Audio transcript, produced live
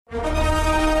The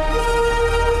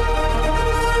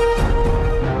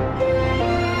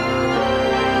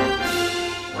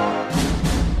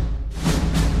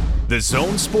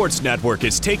Zone Sports Network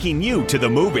is taking you to the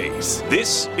movies.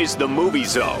 This is the Movie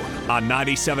Zone on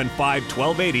 97.5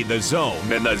 1280 The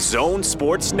Zone and the Zone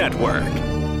Sports Network.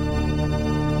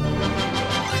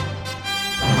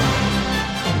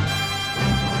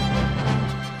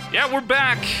 Yeah, we're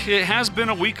back. It has been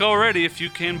a week already, if you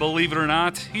can believe it or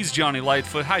not. He's Jonni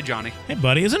Lightfoot. Hi, Johnny. Hey,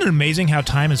 buddy. Isn't it amazing how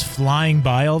time is flying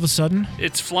by all of a sudden?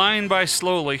 It's flying by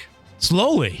slowly.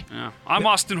 Slowly? Yeah. I'm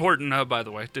Austin Horton, by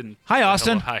the way. Hi,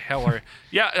 Austin. Hello. Hi, how are you?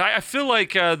 Yeah, I feel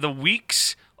like the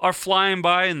weeks are flying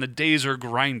by and the days are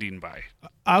grinding by.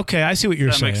 Okay, I see what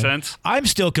you're saying. Does that make sense? I'm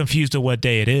still confused at what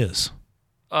day it is.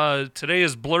 Today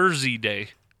is Blursy Day.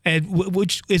 And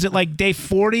which is it, like day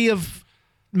 40 of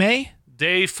May?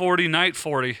 Day 40, night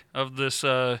 40 of this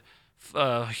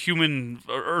human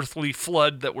earthly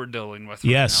flood that we're dealing with right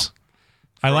Yes.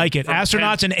 I like it.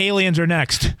 Astronauts and aliens are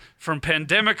next. From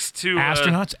pandemics to...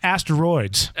 Astronauts?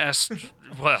 Asteroids.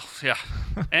 Well, yeah.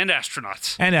 And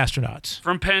astronauts. And astronauts.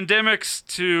 From pandemics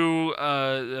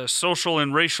to social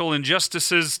and racial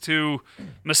injustices to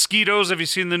mosquitoes. Have you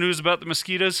seen the news about the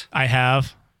mosquitoes? I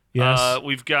have. Yes.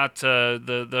 We've got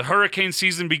the hurricane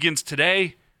season begins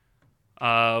today.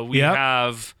 We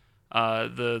have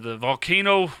the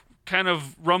volcano kind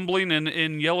of rumbling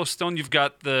in Yellowstone. You've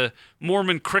got the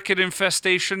Mormon cricket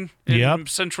infestation in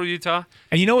central Utah.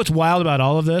 And you know what's wild about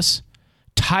all of this?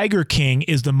 Tiger King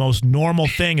is the most normal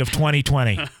thing of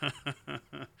 2020.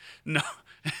 No,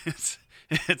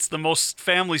 it's the most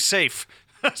family safe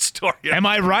story. Am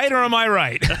I right or am I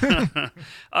right?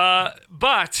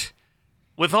 But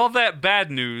with all that bad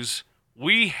news,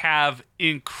 we have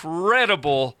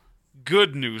incredible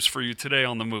good news for you today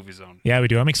on the Movie Zone. Yeah, we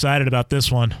do. I'm excited about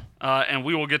this one. And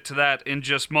we will get to that in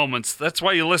just moments. That's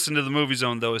why you listen to the Movie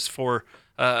Zone, though, is for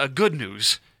good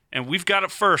news. And we've got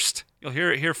it first. You'll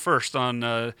hear it here first on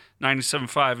 97.5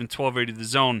 and 1280 The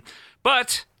Zone.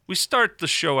 But we start the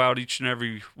show out each and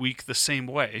every week the same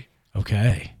way.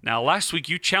 Okay. Now, last week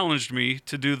you challenged me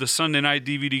to do the Sunday night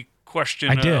DVD question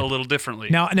a little differently.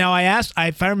 Now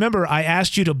if I remember, I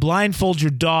asked you to blindfold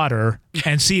your daughter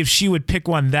and see if she would pick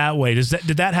one that way. Did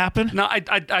that happen? No,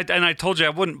 I told you I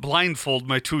wouldn't blindfold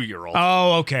my 2-year-old.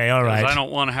 Oh, okay, all right. I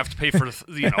don't want to have to pay for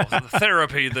the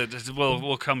therapy that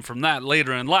will come from that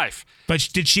later in life. But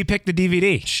did she pick the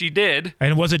DVD? She did.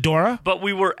 And was it Dora? But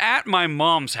we were at my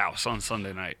mom's house on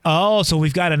Sunday night. Oh, so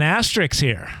we've got an asterisk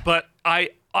here. But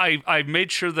I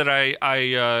made sure that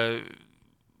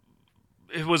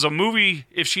it was a movie.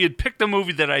 If she had picked a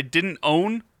movie that I didn't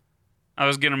own, I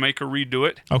was going to make her redo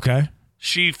it. Okay.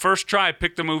 She first try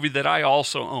picked a movie that I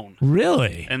also own.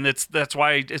 Really? And that's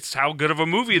why it's how good of a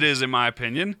movie it is, in my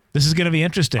opinion. This is going to be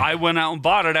interesting. I went out and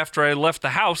bought it after I left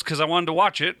the house because I wanted to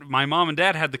watch it. My mom and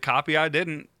dad had the copy. I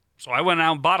didn't. So I went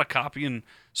out and bought a copy, and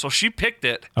so she picked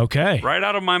it. Okay. Right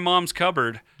out of my mom's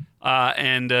cupboard.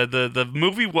 And the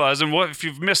movie was, and if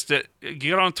you've missed it,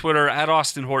 get on Twitter, at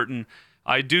Austin Horton.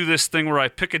 I do this thing where I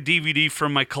pick a DVD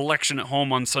from my collection at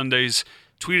home on Sundays,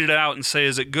 tweet it out, and say,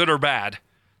 is it good or bad?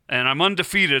 And I'm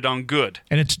undefeated on good.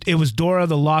 And it was Dora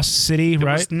the Lost City,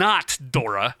 right? It was not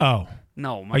Dora. Oh.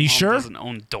 No, my Are you mom sure? doesn't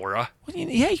own Dora. Well,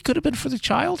 yeah, you could have been for the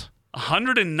child.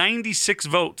 196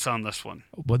 votes on this one.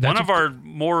 Well, one of our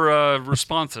more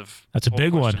responsive. That's a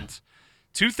big questions.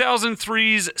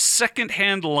 2003's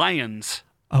Secondhand Lions.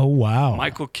 Oh, wow.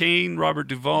 Michael Caine, Robert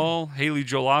Duvall, Haley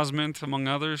Joel Osment, among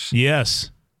others.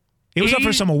 Yes. It was up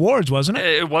for some awards, wasn't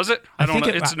it? Was it? I don't know.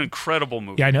 It's an incredible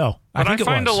movie. Yeah, I know. But I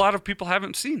find a lot of people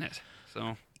haven't seen it.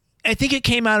 So I think it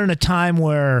came out in a time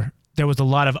where there was a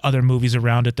lot of other movies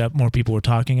around it that more people were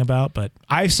talking about. But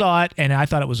I saw it, and I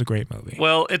thought it was a great movie.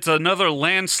 Well, it's another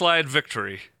landslide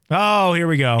victory. Oh, here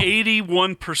we go.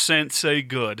 81% say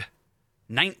good.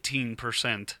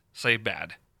 19% say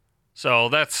bad. So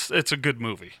it's a good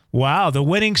movie. Wow, the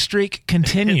winning streak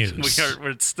continues.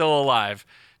 We're still alive.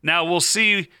 Now we'll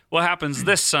see what happens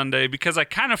this Sunday, because I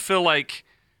kind of feel like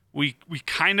we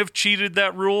kind of cheated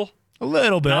that rule. A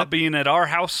little bit. Not being at our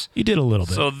house. You did a little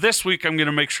bit. So this week I'm going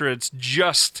to make sure it's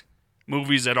just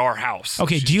movies at our house.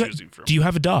 Okay, do you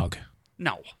have a dog?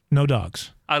 No. No dogs.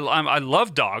 I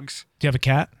love dogs. Do you have a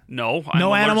cat? No.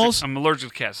 No animals? I'm allergic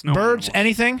to cats. No birds?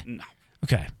 Animals. Anything? No.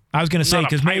 Okay. I was going to say,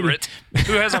 because maybe...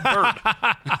 Who has a bird?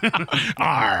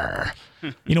 Arr.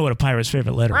 You know what a pirate's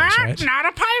favorite letter is, right? Not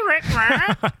a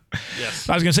pirate. Yes.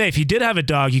 I was going to say, if you did have a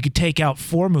dog, you could take out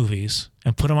 4 movies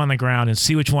and put them on the ground and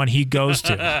see which one he goes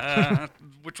to.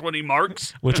 which one he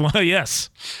marks. Which one? Yes.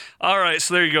 All right,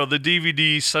 so there you go. The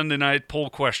DVD Sunday night poll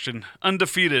question.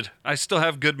 Undefeated. I still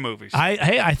have good movies.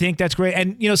 I think that's great.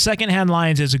 And, Secondhand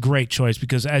Lions is a great choice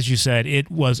because, as you said, it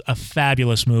was a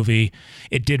fabulous movie.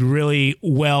 It did really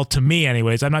well to me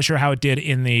anyways. I'm not sure how it did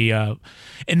in the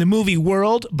movie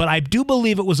world, but I do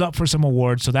believe it was up for some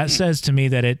awards, so that says to me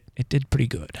that it did pretty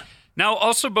good. Now,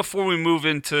 also before we move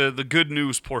into the good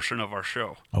news portion of our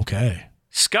show. Okay.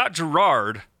 Scott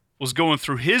Gerard was going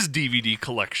through his DVD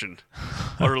collection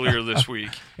earlier this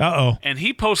week. Uh-oh. And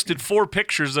he posted 4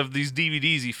 pictures of these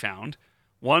DVDs he found.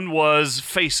 One was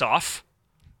Face Off.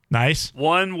 Nice.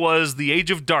 One was The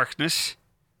Age of Darkness.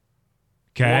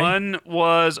 Okay. One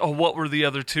was, what were the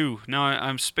other 2? Now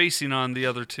I'm spacing on the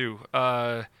other 2.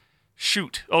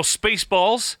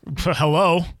 Spaceballs.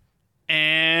 Hello.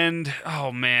 And,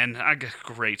 man,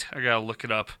 great. I got to look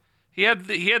it up. He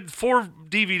had 4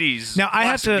 DVDs. Now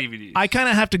DVDs. I kind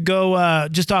of have to go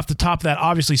just off the top of that.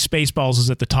 Obviously, Spaceballs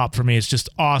is at the top for me. It's just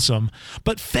awesome.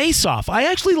 But Face Off, I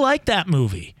actually like that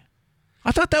movie.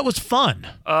 I thought that was fun.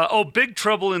 Big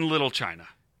Trouble in Little China.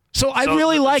 I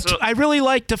really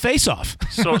liked the Face Off.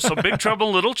 so Big Trouble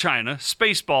in Little China,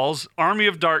 Spaceballs, Army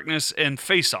of Darkness, and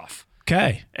Face Off.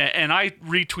 Okay. And I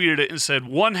retweeted it and said,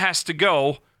 one has to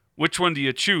go. Which one do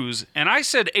you choose? And I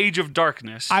said Age of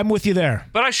Darkness. I'm with you there.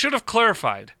 But I should have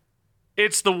clarified.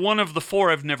 It's the one of the 4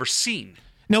 I've never seen.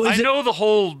 No, I know the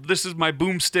whole "this is my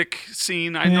boomstick"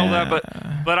 scene. I know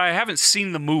that, but I haven't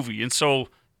seen the movie, and so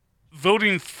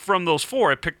voting from those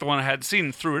 4, I picked the one I hadn't seen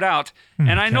and threw it out.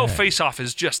 And I know Face Off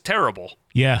is just terrible.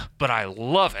 Yeah, but I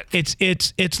love it.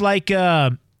 It's like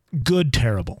good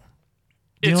terrible.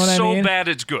 It's so I mean? bad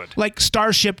it's good. Like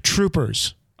Starship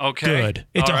Troopers. Okay. Good.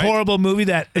 It's a horrible movie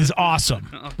that is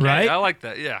awesome. Okay, right? I like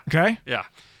that, yeah. Okay. Yeah.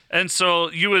 And so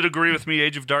you would agree with me,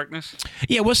 Age of Darkness?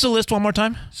 Yeah, what's the list one more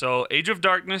time? So Age of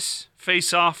Darkness,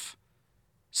 Face Off,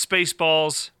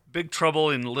 Spaceballs, Big Trouble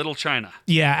in Little China.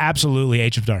 Yeah, absolutely,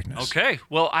 Age of Darkness. Okay.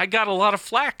 Well, I got a lot of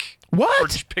flack for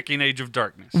picking Age of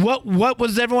Darkness. What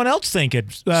was everyone else thinking?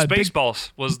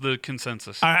 Spaceballs was the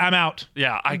consensus. I'm out.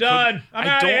 Yeah, I'm done.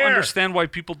 I don't understand why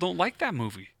people don't like that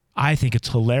movie. I think it's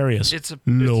hilarious. It's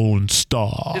Lone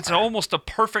Star. It's almost a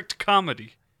perfect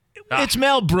comedy. It's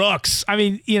Mel Brooks. I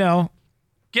mean,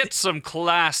 get some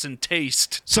class and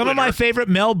taste. Some of my favorite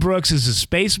Mel Brooks is the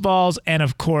Spaceballs and,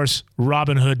 of course,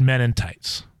 Robin Hood Men in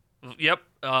Tights. Yep.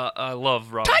 I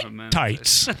love Robin Hood Men in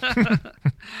Tights.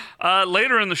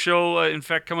 Later in the show, in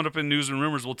fact, coming up in News and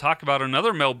Rumors, we'll talk about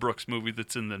another Mel Brooks movie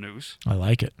that's in the news. I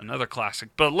like it. Another classic.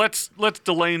 But let's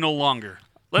delay no longer.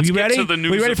 Let's get ready? to the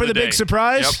news. We ready for the big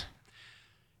surprise? Yep.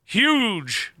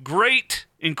 Huge, great,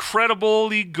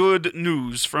 incredibly good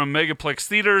news from Megaplex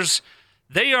Theaters.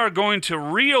 They are going to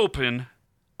reopen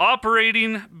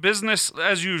operating business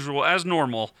as usual, as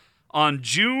normal, on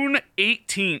June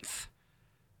 18th.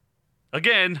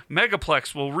 Again,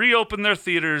 Megaplex will reopen their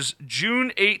theaters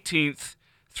June 18th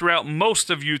throughout most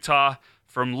of Utah,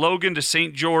 from Logan to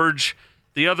St. George.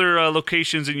 The other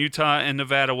locations in Utah and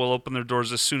Nevada will open their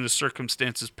doors as soon as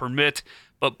circumstances permit.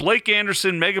 But Blake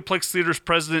Anderson, Megaplex Theaters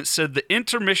president, said the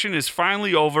intermission is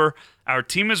finally over. Our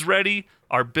team is ready.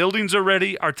 Our buildings are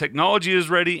ready. Our technology is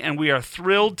ready. And we are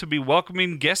thrilled to be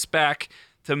welcoming guests back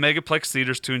to Megaplex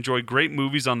Theaters to enjoy great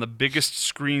movies on the biggest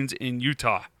screens in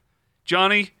Utah.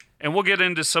 Jonni, and we'll get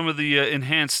into some of the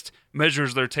enhanced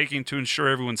measures they're taking to ensure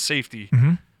everyone's safety.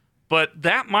 Mm-hmm. But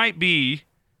that might be,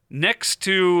 next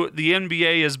to the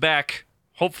NBA is back,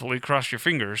 hopefully, cross your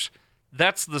fingers,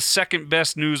 that's the second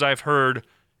best news I've heard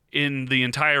in the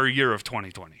entire year of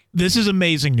 2020. This is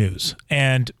amazing news,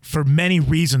 and for many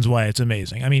reasons why it's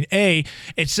amazing. I mean, A,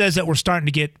 it says that we're starting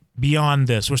to get beyond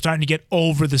this. We're starting to get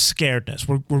over the scaredness.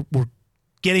 We're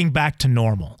getting back to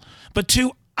normal. But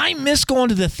 2, I miss going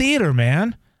to the theater,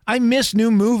 man. I miss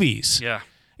new movies. Yeah.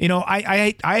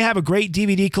 I have a great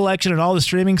DVD collection and all the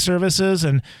streaming services,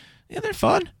 and they're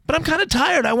fun. But I'm kind of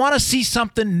tired. I want to see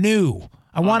something new.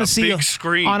 I want to see big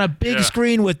screen. On a big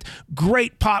screen with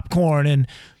great popcorn and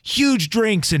huge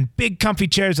drinks and big comfy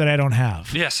chairs that I don't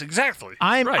have. Yes, exactly.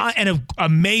 And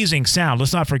amazing sound.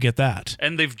 Let's not forget that.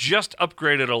 And they've just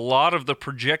upgraded a lot of the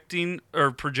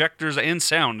projectors and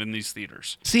sound in these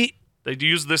theaters. See, they'd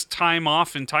use this time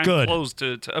off and time closed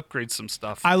to upgrade some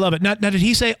stuff. I love it. Now, did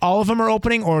he say all of them are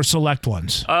opening or select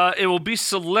ones? It will be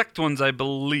select ones, I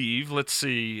believe. Let's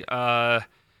see.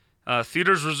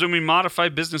 Theaters resuming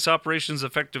modified business operations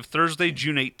effective Thursday,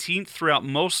 June 18th, throughout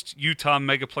most Utah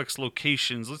Megaplex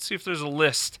locations. Let's see if there's a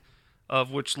list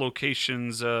of which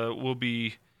locations will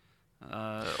be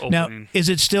opening. Now, is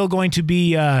it still going to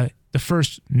be the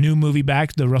first new movie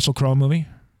back, the Russell Crowe movie?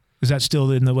 Is that still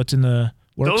what's in the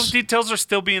works? Those details are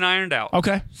still being ironed out.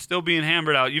 Okay. Still being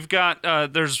hammered out. You've got,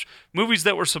 there's movies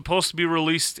that were supposed to be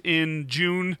released in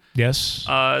June. Yes.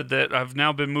 That have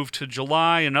now been moved to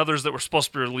July, and others that were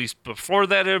supposed to be released before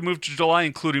that have moved to July,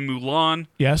 including Mulan.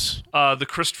 Yes. The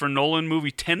Christopher Nolan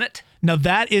movie Tenet. Now,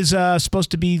 that is supposed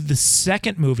to be the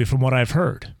second movie from what I've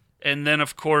heard. And then,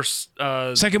 of course...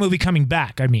 second movie coming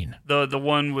back, I mean. The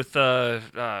one with,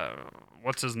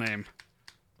 what's his name?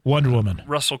 Wonder Woman.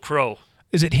 Russell Crowe.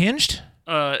 Is it Hinged?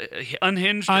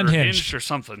 Unhinged or Hinged or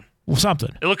something. Well,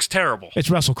 something. It looks terrible.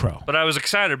 It's Russell Crowe. But I was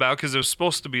excited about it because it was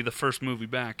supposed to be the first movie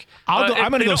back. I'm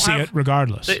going to go see it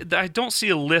regardless. I don't see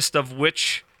a list of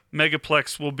which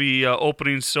Megaplex will be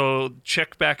opening, so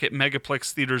check back at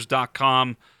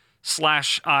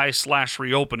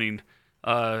megaplextheaters.com/i/reopening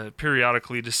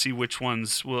periodically to see which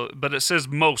ones will. But it says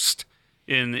most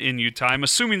in Utah. I'm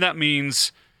assuming that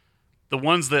means the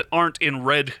ones that aren't in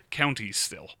red counties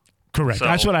still. Correct. So,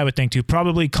 that's what I would think too.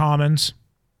 Probably Commons,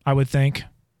 I would think.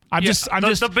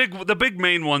 The big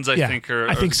main ones I think are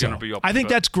going to be open. I think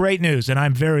that's great news, and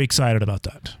I'm very excited about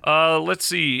that. Let's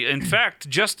see. In fact,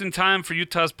 just in time for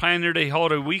Utah's Pioneer Day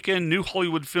holiday weekend, new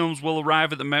Hollywood films will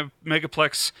arrive at the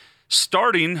Megaplex,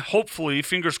 starting, hopefully,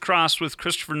 fingers crossed, with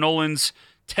Christopher Nolan's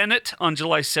Tenet on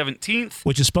July 17th.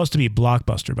 Which is supposed to be a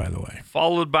blockbuster, by the way.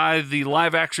 Followed by the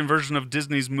live-action version of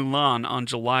Disney's Mulan on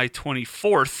July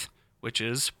 24th. Which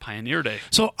is Pioneer Day.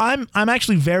 So I'm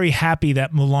actually very happy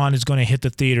that Mulan is going to hit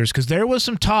the theaters because there was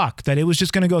some talk that it was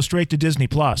just going to go straight to Disney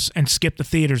Plus and skip the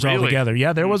theaters altogether.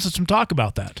 Yeah, there was some talk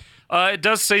about that. It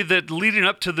does say that leading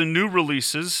up to the new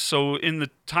releases, so in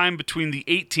the time between the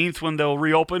 18th when they'll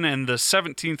reopen and the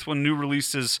 17th when new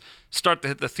releases start to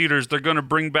hit the theaters, they're going to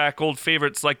bring back old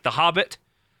favorites like The Hobbit,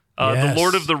 the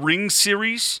Lord of the Rings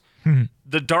series,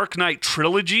 the Dark Knight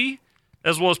trilogy,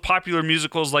 as well as popular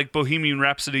musicals like Bohemian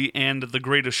Rhapsody and The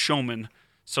Greatest Showman.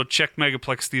 So check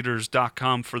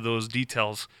megaplextheaters.com for those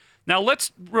details. Now let's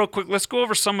go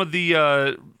over some of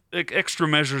the extra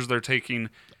measures they're taking.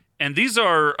 And these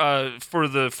are for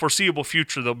the foreseeable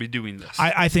future they'll be doing this.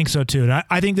 I think so too. And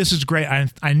I think this is great.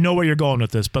 I know where you're going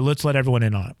with this, but let's let everyone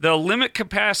in on it. They'll limit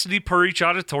capacity per each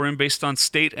auditorium based on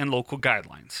state and local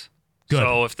guidelines. Good.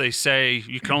 So if they say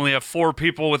you can only have 4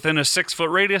 people within a 6-foot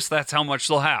radius, that's how much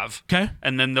they'll have. Okay.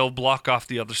 And then they'll block off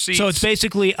the other seats. So it's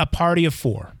basically a party of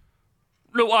 4.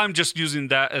 No, I'm just using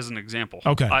that as an example.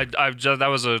 Okay. That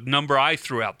was a number I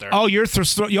threw out there. Oh, you're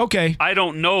okay. I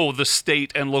don't know the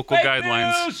state and local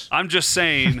guidelines. News! I'm just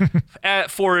saying,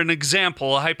 for an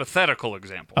example, a hypothetical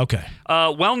example. Okay.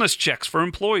 Wellness checks for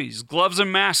employees. Gloves and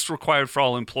masks required for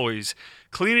all employees.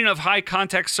 Cleaning of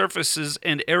high-contact surfaces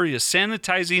and areas.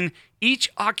 Sanitizing each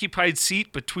occupied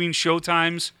seat between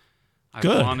showtimes.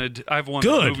 Good. I've wanted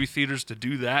movie theaters to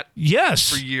do that.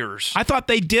 Yes. For years. I thought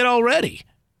they did already.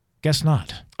 Guess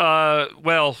not.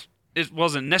 Well, it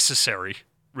wasn't necessary,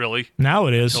 really. Now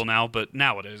it is. Until now, but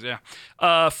now it is, yeah.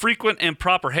 Frequent and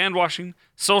proper hand washing,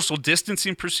 social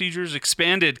distancing procedures,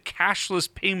 expanded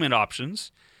cashless payment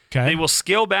options. Okay. They will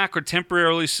scale back or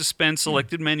temporarily suspend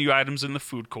selected menu items in the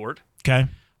food court. Okay.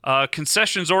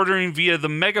 Concessions ordering via the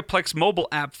Megaplex mobile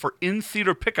app for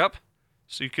in-theater pickup,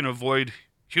 so you can avoid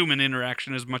human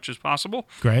interaction as much as possible.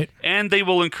 Great. And they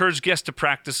will encourage guests to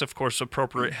practice, of course,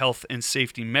 appropriate health and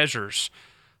safety measures.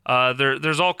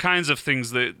 There's all kinds of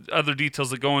things, other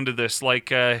details that go into this,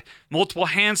 like multiple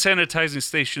hand sanitizing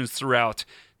stations throughout.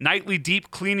 Nightly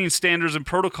deep cleaning standards and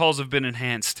protocols have been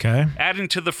enhanced. Okay. Adding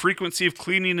to the frequency of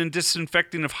cleaning and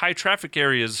disinfecting of high traffic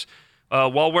areas.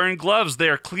 While wearing gloves, they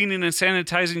are cleaning and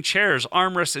sanitizing chairs,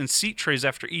 armrests, and seat trays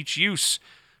after each use.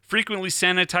 Frequently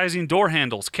sanitizing door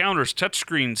handles, counters,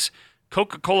 touchscreens,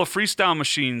 Coca-Cola Freestyle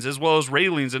machines, as well as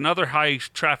railings and other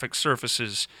high-traffic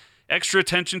surfaces. Extra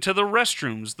attention to the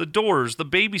restrooms, the doors, the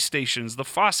baby stations, the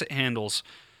faucet handles.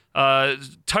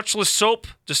 Touchless soap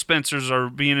dispensers are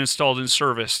being installed in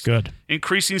service. Good.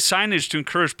 Increasing signage to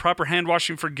encourage proper hand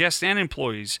washing for guests and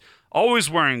employees. Always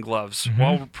wearing gloves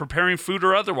while preparing food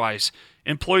or otherwise.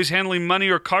 Employees handling money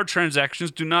or card transactions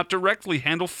do not directly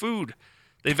handle food.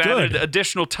 They've added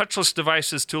additional touchless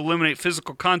devices to eliminate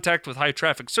physical contact with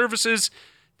high-traffic services.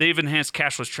 They've enhanced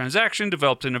cashless transaction,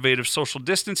 developed innovative social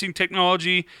distancing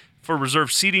technology for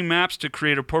reserved seating maps to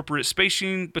create appropriate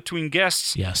spacing between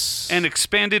guests. Yes. And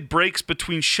expanded breaks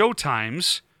between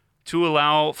showtimes to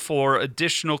allow for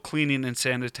additional cleaning and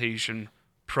sanitation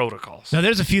protocols. Now,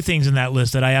 there's a few things in that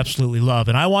list that I absolutely love,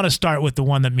 and I want to start with the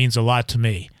one that means a lot to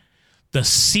me. The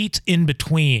seat in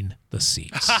between the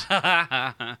seats.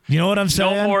 You know what I'm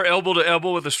saying? No more elbow to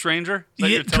elbow with a stranger?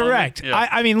 Correct. Yeah.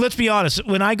 I mean, let's be honest.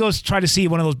 When I go try to see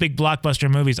one of those big blockbuster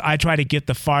movies, I try to get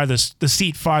the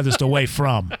seat farthest away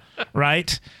from,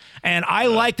 right? And I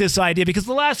like this idea because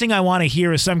the last thing I want to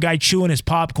hear is some guy chewing his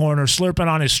popcorn or slurping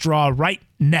on his straw right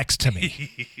next to me.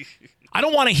 I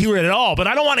don't want to hear it at all, but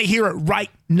I don't want to hear it right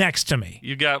next to me.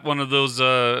 You got one of those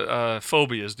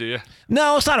phobias, do you?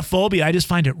 No, it's not a phobia. I just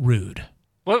find it rude.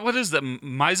 What is that?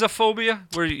 Misophobia?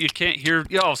 Where you can't hear?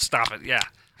 Oh, stop it. Yeah.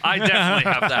 I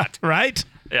definitely have that. Right?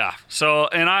 Yeah. So,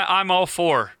 and I'm all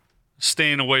for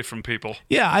staying away from people.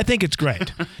 Yeah, I think it's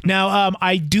great. Now,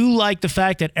 I do like the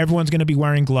fact that everyone's going to be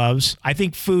wearing gloves. I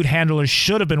think food handlers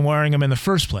should have been wearing them in the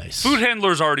first place. Food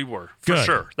handlers already were, for Good.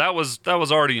 sure. That was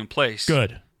already in place.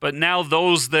 Good. But now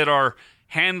those that are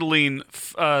handling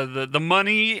the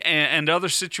money and other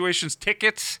situations,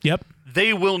 tickets, Yep.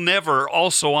 they will never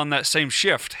also on that same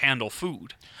shift handle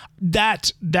food.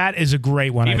 That is a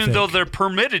great one, I Even think. though they're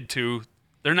permitted to,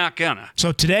 they're not gonna.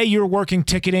 So today you're working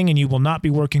ticketing and you will not be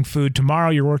working food.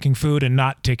 Tomorrow you're working food and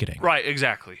not ticketing. Right,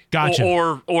 exactly. Gotcha.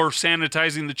 Or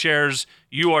sanitizing the chairs.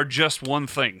 You are just one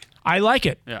thing. I like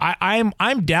it. Yeah.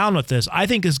 I'm down with this. I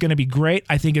think it's going to be great.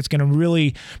 I think it's going to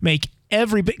really make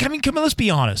everybody. I mean, come on, let's be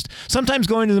honest. Sometimes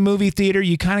going to the movie theater,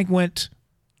 you kind of went,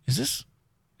 "Is this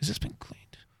been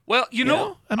cleaned?" Well, you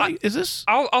know, is this?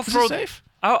 I'll is throw this safe?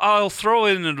 I'll throw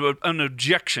in an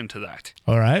objection to that.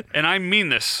 All right. And I mean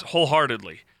this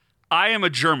wholeheartedly. I am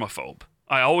a germaphobe.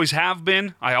 I always have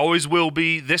been. I always will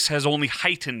be. This has only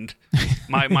heightened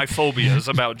my phobias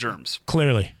about germs.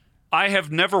 Clearly. I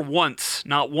have never once,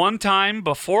 not one time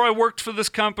before I worked for this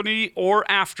company or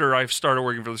after I've started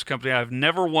working for this company, I've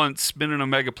never once been in a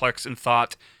Megaplex and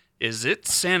thought, is it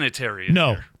sanitary in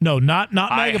here? No, not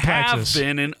I Megaplexes. have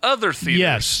been in other theaters.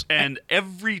 Yes. And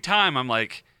every time I'm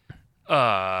like,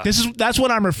 That's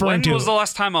what I'm referring when to. was the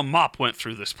last time a mop went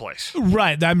through this place?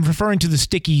 Right. I'm referring to the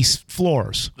sticky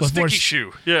floors. The sticky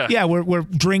shoe. Yeah. Yeah, where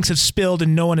drinks have spilled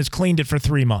and no one has cleaned it for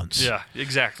 3 months. Yeah,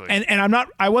 exactly. And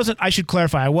I should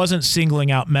clarify, I wasn't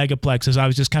singling out megaplexes. I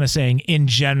was just kind of saying, in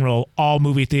general, all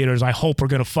movie theaters, I hope, are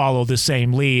going to follow the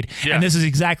same lead. Yeah. And this is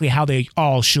exactly how they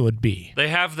all should be. They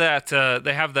have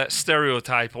that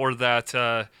stereotype or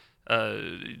that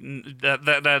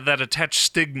attached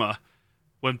stigma.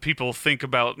 When people think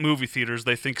about movie theaters,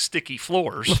 they think sticky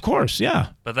floors. Of course, yeah.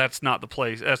 But that's not the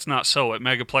place. That's not so at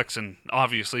Megaplex, and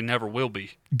obviously never will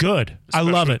be. Good. I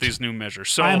Especially love with it. these new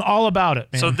measures. So I'm all about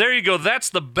it, man. So there you go.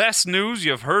 That's the best news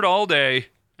you've heard all day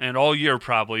and all year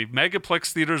probably.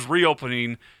 Megaplex theaters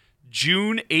reopening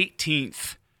June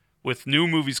 18th with new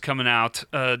movies coming out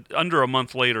under a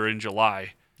month later in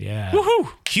July. Yeah.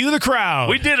 Woohoo! Cue the crowd.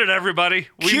 We did it, everybody.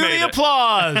 We Cue made the it.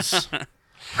 applause.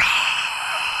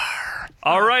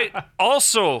 All right.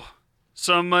 Also,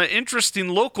 some interesting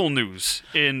local news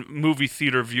in movie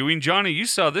theater viewing. Johnny, you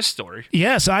saw this story.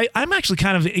 Yes, I'm actually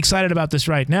kind of excited about this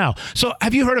right now. So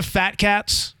have you heard of Fat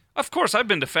Cats? Of course, I've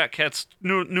been to Fat Cats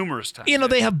numerous times. You know,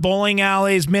 they have bowling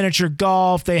alleys, miniature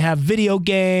golf, they have video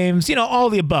games, all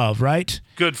the above, right?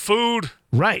 Good food.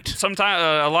 Right. Sometimes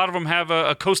a lot of them have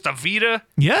a Costa Vida.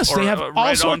 Yes, they have right all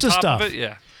on sorts of top stuff. it.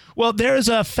 Yeah. Well, there's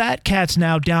a Fat Cats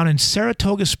now down in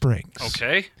Saratoga Springs.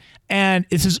 Okay. And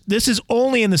this is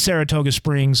only in the Saratoga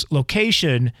Springs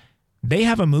location. They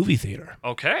have a movie theater.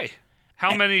 Okay.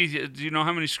 How many? Do you know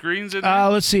how many screens in there?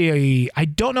 Let's see. I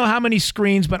don't know how many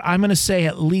screens, but I'm going to say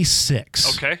at least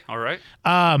 6. Okay. All right.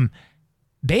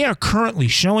 They are currently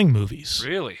showing movies.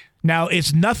 Really? Now,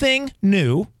 it's nothing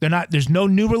new. There's no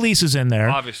new releases in there.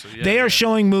 Obviously, yeah. They are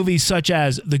showing movies such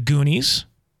as The Goonies,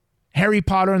 Harry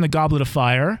Potter and the Goblet of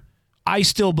Fire, I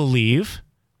Still Believe,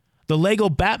 the Lego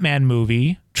Batman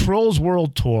movie, Trolls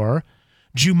World Tour,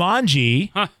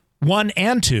 Jumanji 1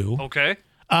 and 2, Okay.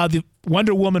 the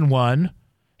Wonder Woman 1,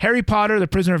 Harry Potter, The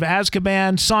Prisoner of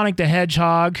Azkaban, Sonic the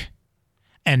Hedgehog,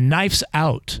 and Knives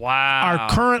Out. Wow. Are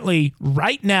currently,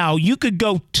 right now, you could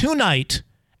go tonight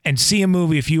and see a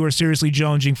movie if you were seriously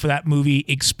jonesing for that movie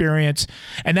experience.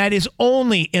 And that is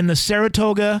only in the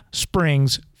Saratoga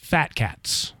Springs Fat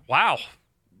Cats. Wow.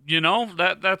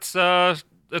 That's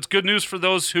good news for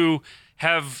those who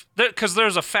have, because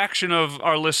there's a faction of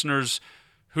our listeners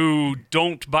who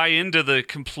don't buy into the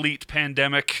complete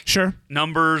pandemic Sure.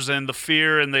 numbers and the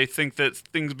fear, and they think that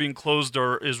things being closed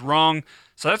is wrong.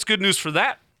 So that's good news for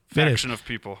that faction of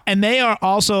people. And they are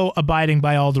also abiding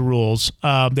by all the rules.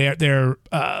 They're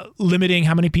limiting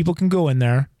how many people can go in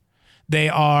there.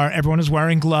 Everyone is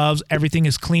wearing gloves. Everything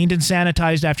is cleaned and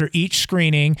sanitized after each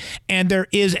screening. And there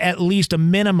is at least a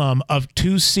minimum of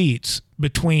 2 seats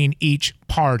between each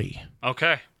party.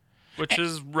 Okay. Which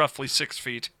is roughly 6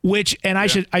 feet. I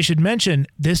should mention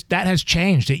that has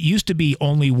changed. It used to be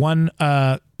only 1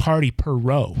 party per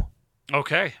row.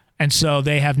 Okay. And so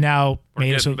they have now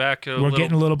made it so we're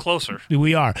getting a little closer.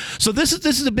 We are. So this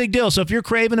is a big deal. So if you're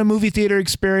craving a movie theater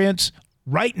experience,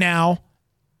 right now.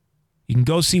 You can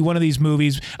go see one of these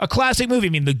movies. A classic movie. I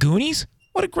mean, The Goonies?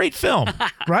 What a great film,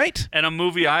 right? And a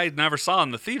movie I never saw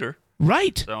in the theater.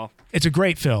 Right. So it's a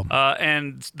great film.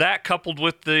 And that coupled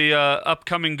with the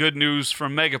upcoming good news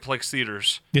from Megaplex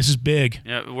theaters. This is big.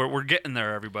 Yeah, we're getting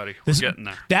there, everybody. We're getting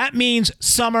there. That means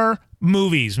summer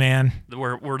movies, man.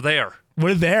 We're there.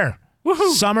 We're there.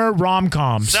 Woohoo! Summer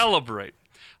rom-coms. Celebrate.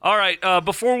 All right,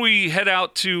 before we head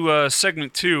out to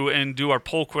segment 2 and do our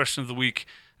poll question of the week,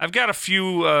 I've got a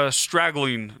few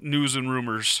straggling news and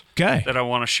rumors that I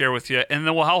want to share with you, and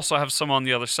then we'll also have some on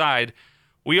the other side.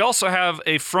 We also have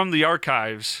a From the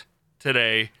Archives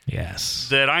today. Yes.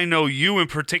 That I know you in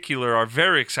particular are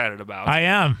very excited about. I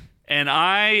am. And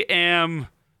I am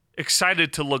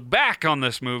excited to look back on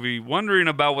this movie, wondering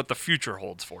about what the future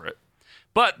holds for it.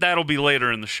 But that'll be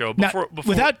later in the show. Before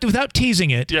without teasing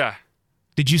it. Yeah.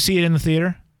 Did you see it in the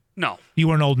theater? No. You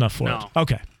weren't old enough for it?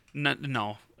 Okay.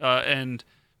 No. And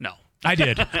no. I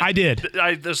did.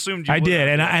 I assumed you would. I did.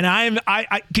 And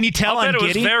I can you tell I'm giddy?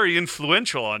 It was very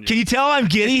influential on you. Can you tell I'm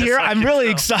giddy here? I'm really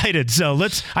excited. So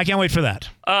I can't wait for that.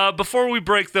 Before we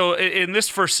break, though, in this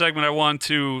first segment, I want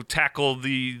to tackle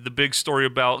the big story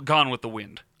about Gone with the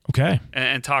Wind. Okay.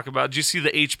 And talk about, did you see the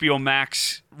HBO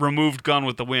Max removed Gone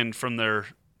with the Wind from their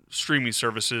streaming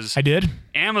services? I did.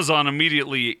 Amazon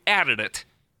immediately added it,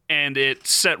 and it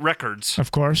set records.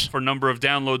 Of course. For number of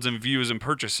downloads and views and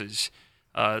purchases.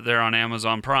 There on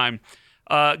Amazon Prime.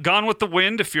 Gone with the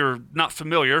Wind, if you're not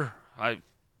familiar, I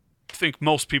think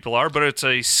most people are, but it's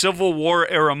a Civil War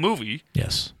era movie.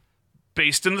 Yes.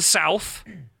 Based in the South.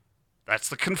 That's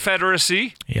the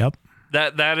Confederacy. Yep.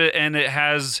 And it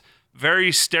has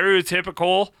very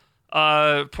stereotypical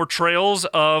portrayals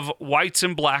of whites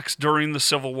and blacks during the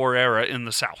Civil War era in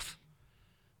the South.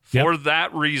 For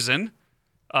that reason,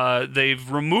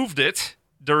 they've removed it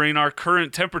during our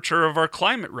current temperature of our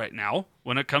climate right now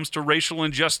when it comes to racial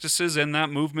injustices and that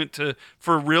movement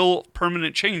for real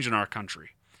permanent change in our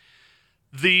country.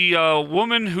 The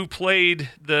woman who played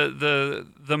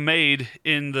the maid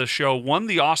in the show won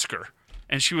the Oscar,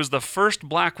 and she was the first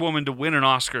black woman to win an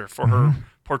Oscar for her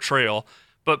portrayal.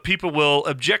 But people will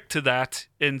object to that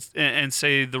and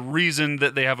say the reason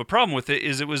that they have a problem with it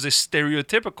is it was a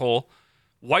stereotypical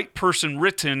white person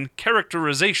written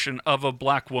characterization of a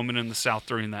black woman in the South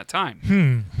during that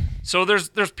time. So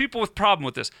there's people with problem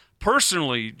with this.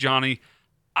 Personally, Johnny,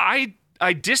 I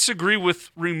disagree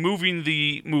with removing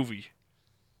the movie.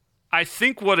 I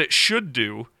think what it should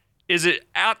do is it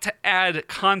ought to add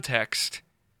context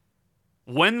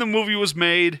when the movie was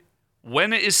made,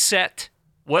 when it is set,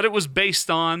 what it was based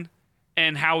on,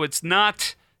 and how it's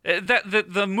not that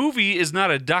the movie is not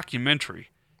a documentary.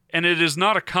 And it is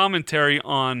not a commentary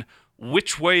on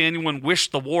which way anyone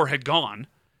wished the war had gone.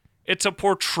 It's a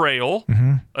portrayal,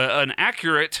 an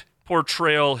accurate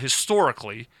portrayal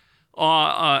historically.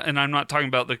 And I'm not talking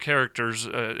about the characters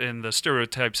and the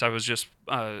stereotypes I was just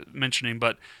mentioning,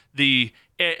 but the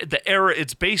era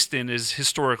it's based in is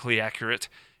historically accurate.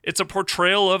 It's a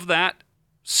portrayal of that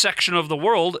section of the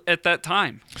world at that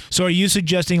time. So are you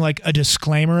suggesting like a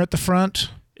disclaimer at the front?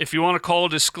 If you want to call a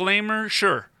disclaimer,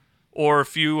 sure. Or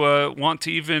if you want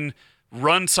to even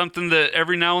run something that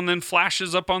every now and then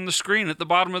flashes up on the screen, at the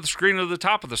bottom of the screen or the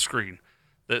top of the screen,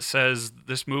 that says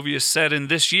this movie is set in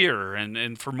this year.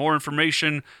 And for more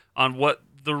information on what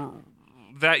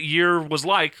that year was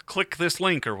like, click this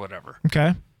link or whatever.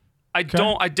 Okay.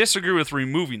 I disagree with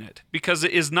removing it because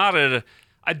it is not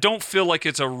I don't feel like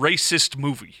it's a racist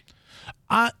movie.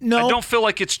 No. I don't feel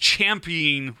like it's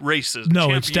championing racism.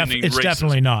 No, it's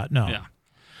definitely not. No. Yeah.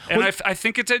 And I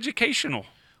think it's educational.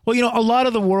 Well, a lot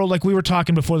of the world, like we were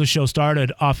talking before the show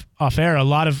started off air, a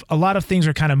lot of things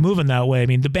are kind of moving that way. I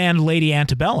mean, the band Lady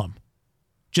Antebellum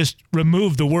just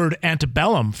removed the word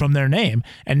antebellum from their name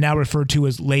and now referred to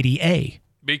as Lady A.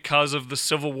 Because of the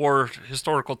Civil War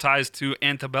historical ties to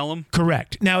antebellum?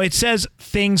 Correct. Now, it says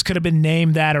things could have been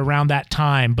named that around that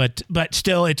time, but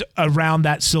still it's around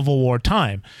that Civil War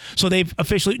time. So they've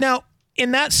officially... Now,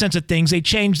 in that sense of things, they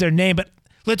changed their name, but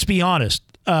let's be honest.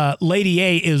 Lady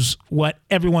A is what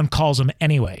everyone calls them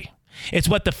anyway. It's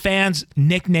what the fans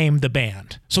nicknamed the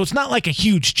band. So it's not like a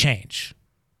huge change.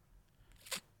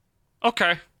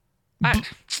 Okay.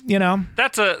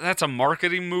 That's a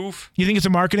marketing move. You think it's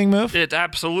a marketing move? It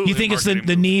absolutely. You think it's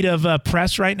the need of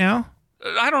press right now?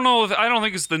 I don't know. I don't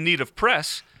think it's the need of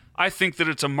press. I think that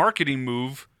it's a marketing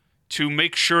move to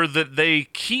make sure that they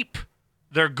keep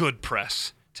their good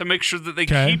press, to make sure that they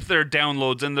keep their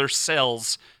downloads and their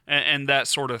sales and that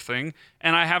sort of thing.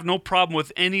 And I have no problem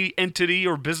with any entity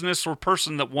or business or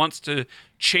person that wants to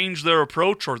change their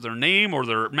approach or their name or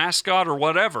their mascot or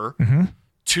whatever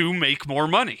to make more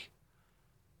money.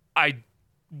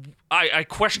 I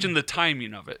question the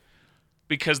timing of it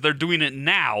because they're doing it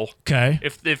now. Okay.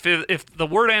 If the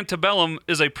word antebellum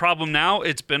is a problem now,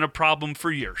 it's been a problem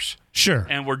for years. Sure.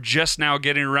 And we're just now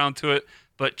getting around to it.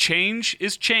 But change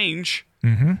is change,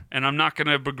 and I'm not going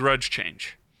to begrudge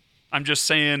change. I'm just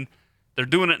saying they're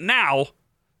doing it now.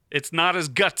 It's not as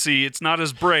gutsy, it's not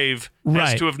as brave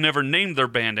as to have never named their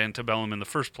band Antebellum in the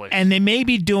first place. And they may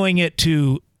be doing it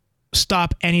to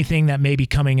stop anything that may be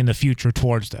coming in the future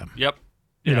towards them. Yep.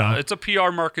 You know, it's a PR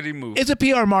marketing move. It's a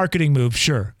PR marketing move,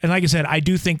 sure. And like I said, I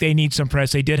do think they need some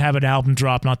press. They did have an album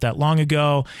drop not that long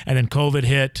ago, and then COVID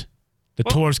hit. The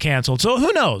tour's canceled. So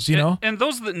who knows, you know? And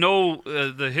those that know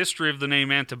the history of the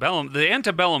name Antebellum, the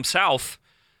Antebellum South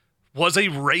was a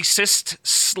racist,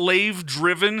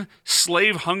 slave-driven,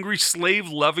 slave-hungry,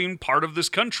 slave-loving part of this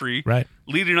country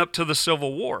leading up to the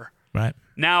Civil War. Right.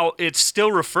 Now, it's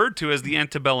still referred to as the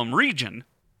Antebellum region,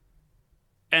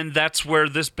 and that's where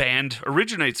this band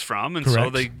originates from, and so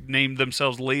they named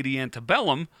themselves Lady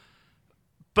Antebellum.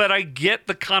 But I get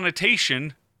the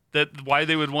connotation that why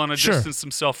they would want to distance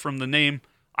themselves from the name.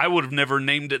 I would have never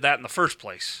named it that in the first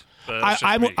place.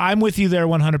 I'm with you there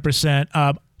 100%.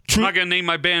 I'm not going to name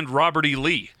my band Robert E.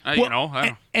 Lee.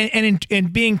 And in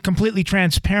being completely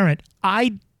transparent,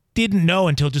 I didn't know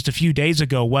until just a few days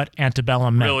ago what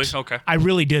antebellum meant. Really? Okay. I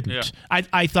really didn't. Yeah.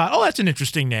 I thought, that's an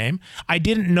interesting name. I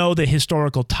didn't know the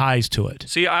historical ties to it.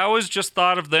 See, I always just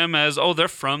thought of them as, they're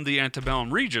from the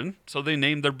Antebellum region, so they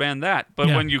named their band that. But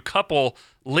when you couple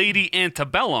Lady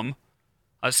Antebellum,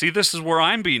 see, this is where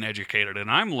I'm being educated, and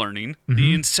I'm learning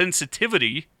the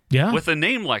insensitivity with a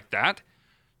name like that,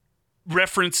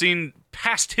 referencing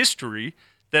past history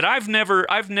that I've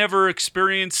never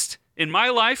experienced in my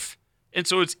life. And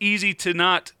so it's easy to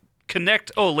not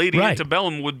connect, Lady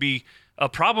Antebellum would be a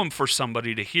problem for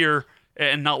somebody to hear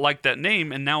and not like that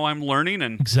name. And now I'm learning,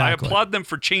 and I applaud them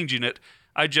for changing it.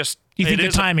 You think the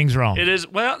timing's wrong? It is,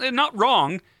 not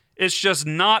wrong. It's just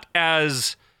not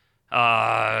as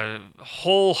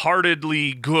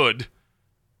wholeheartedly good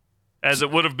as it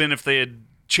would have been if they had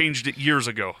changed it years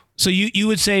ago. So you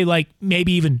would say like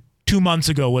maybe even 2 months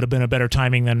ago would have been a better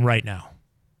timing than right now?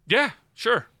 Yeah,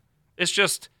 sure. It's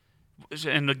just...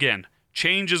 And again,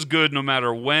 change is good no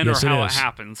matter when or how it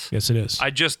happens. Yes, it is. I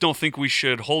just don't think we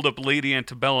should hold up Lady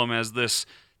Antebellum as this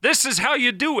is how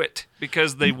you do it,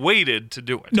 because they waited to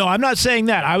do it. No, I'm not saying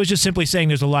that. I was just simply saying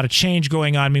there's a lot of change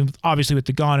going on. I mean, obviously with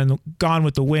the Gone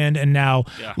with the Wind, and now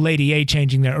Lady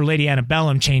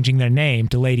Antebellum changing their name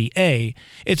to Lady A.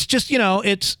 It's just,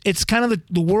 it's kind of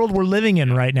the world we're living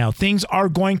in right now. Things are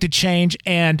going to change,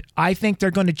 and I think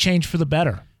they're going to change for the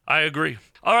better. I agree.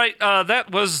 All right, that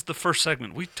was the first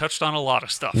segment. We touched on a lot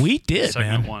of stuff. We did,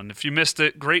 Segment 1. If you missed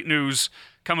it, great news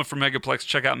coming from Megaplex.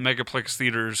 Check out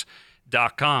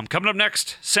megaplextheaters.com. Coming up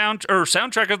next,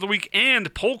 soundtrack of the week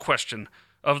and poll question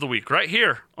of the week right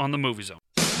here on the Movie Zone.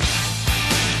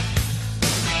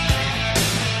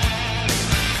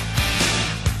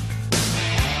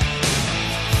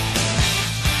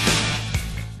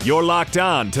 You're locked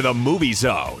on to the Movie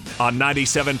Zone on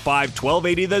 97.5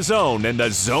 1280 The Zone and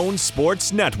the Zone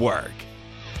Sports Network.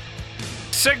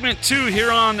 Segment 2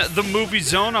 here on the Movie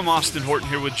Zone. I'm Austin Horton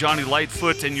here with Jonni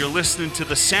Lightfoot, and you're listening to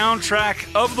the soundtrack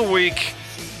of the week,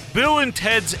 Bill and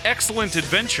Ted's Excellent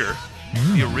Adventure,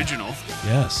 the original.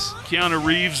 Yes. Keanu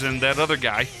Reeves and that other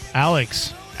guy.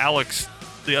 Alex,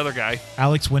 the other guy.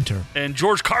 Alex Winter. And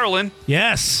George Carlin.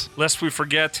 Yes. Lest we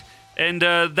forget. And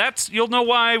you'll know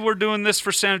why we're doing this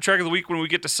for Soundtrack of the Week when we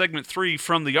get to segment 3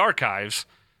 from the archives.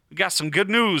 We got some good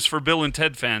news for Bill and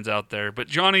Ted fans out there. But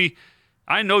Jonni,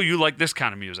 I know you like this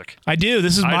kind of music. I do.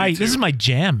 This is my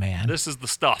jam, man. This is the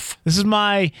stuff. This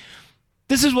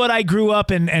is what I grew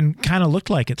up and kind of looked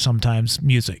like it sometimes,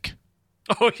 music.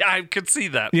 Oh, yeah, I could see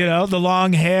that. The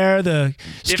long hair, the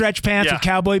stretch pants with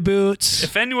cowboy boots.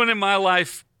 If anyone in my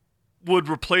life would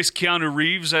replace Keanu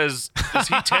Reeves is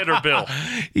he Ted or Bill?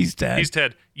 He's Ted. He's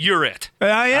Ted. You're it.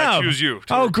 I am. I choose you.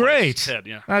 Oh, great. Ted,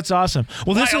 yeah. That's awesome.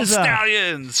 Well, this Wild is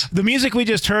Stallions. The music we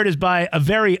just heard is by a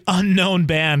very unknown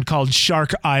band called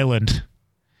Shark Island.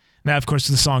 Now, of course,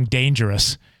 the song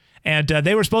Dangerous. And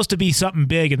they were supposed to be something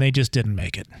big, and they just didn't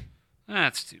make it.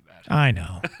 That's too bad. I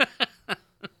know.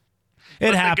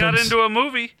 It happens. They got into a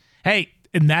movie. Hey,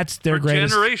 and that's their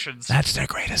greatest generations. That's their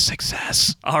greatest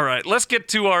success. All right, let's get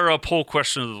to our poll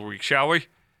question of the week, shall we?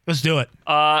 Let's do it.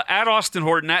 At Austin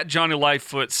Horton, at Jonni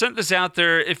Lightfoot, sent this out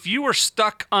there. If you were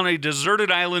stuck on a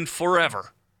deserted island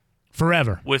forever,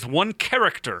 with one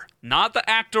character, not the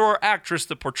actor or actress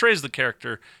that portrays the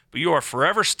character, but you are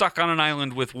forever stuck on an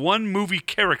island with one movie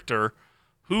character,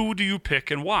 who do you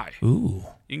pick and why? Ooh.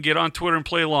 You can get on Twitter and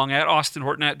play along at Austin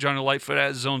Horton, at Jonni Lightfoot,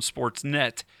 at Zone Sports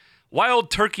Net.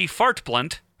 Wild Turkey Fart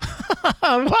Blunt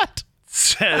What?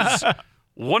 says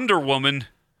Wonder Woman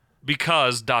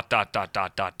because ...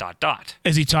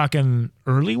 Is he talking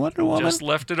early Wonder Woman? Just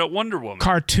left it at Wonder Woman.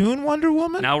 Cartoon Wonder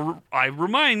Woman? Now, I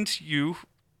remind you,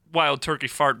 Wild Turkey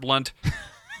Fart Blunt,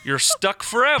 you're stuck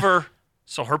forever,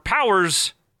 so her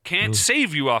powers can't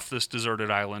save you off this deserted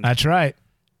island. That's right.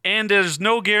 And there's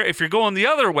no if you're going the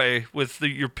other way with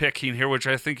your picking here, which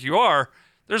I think you are,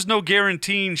 there's no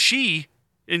guaranteeing she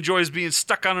enjoys being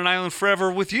stuck on an island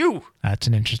forever with you. That's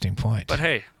an interesting point. But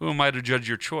hey, who am I to judge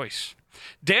your choice?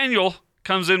 Daniel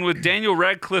comes in with Daniel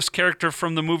Radcliffe's character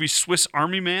from the movie Swiss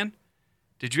Army Man.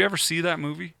 Did you ever see that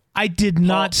movie? I did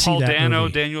not see that Dano,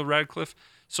 movie. Daniel Radcliffe.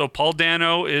 So Paul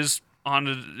Dano is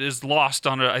lost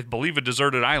on I believe a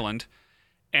deserted island,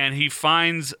 and he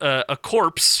finds a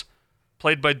corpse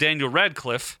played by Daniel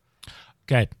Radcliffe.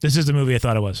 Okay, this is the movie I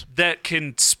thought it was. That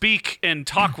can speak and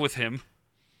talk with him,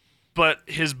 but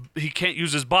he can't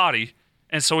use his body,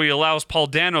 and so he allows Paul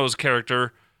Dano's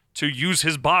character to use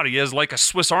his body as like a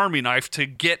Swiss Army knife to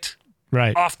get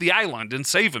off the island and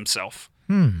save himself.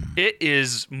 It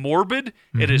is morbid.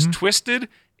 It is twisted.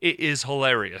 It is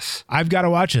hilarious. I've got to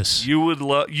watch this. You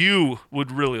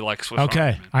would really like Swiss Army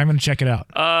Man. I'm going to check it out.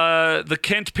 The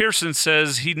Kent Pearson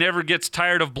says he never gets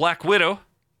tired of Black Widow.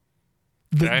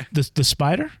 The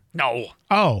spider? No.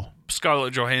 Oh.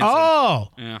 Scarlett Johansson. Oh.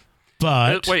 Yeah.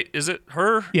 But wait, is it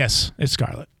her? Yes, it's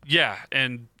Scarlett. Yeah,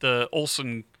 and the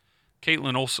Olsen,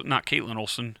 not Caitlin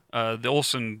Olsen, the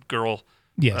Olsen girl.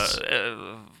 Yes.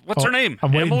 What's her name?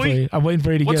 I'm Emily? waiting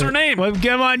for you to What's get it. her name? Well,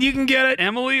 come on, you can get it.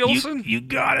 Emily Olsen? You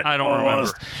got it. I don't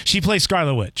remember. She plays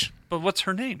Scarlet Witch. But what's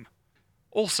her name?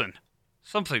 Olsen.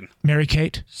 Something. Mary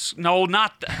Kate? No,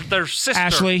 not their sister.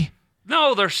 Ashley?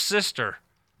 No, their sister.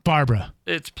 Barbara.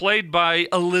 It's played by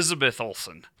Elizabeth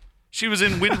Olsen. She was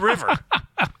in Wind River.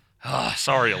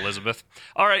 Sorry, Elizabeth.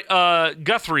 All right,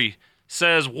 Guthrie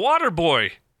says,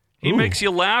 Waterboy. He makes you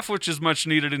laugh, which is much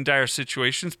needed in dire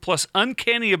situations, plus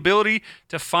uncanny ability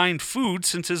to find food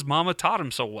since his mama taught him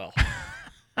so well.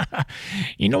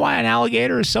 You know why an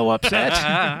alligator is so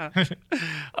upset?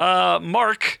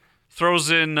 Mark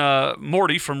throws in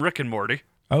Morty from Rick and Morty.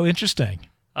 Oh, interesting.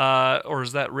 Or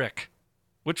is that Rick?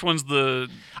 Which one's the...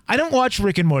 I don't watch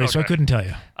Rick and Morty, so I couldn't tell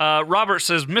you. Robert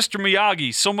says, Mr.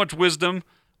 Miyagi, so much wisdom.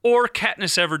 Or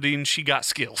Katniss Everdeen, she got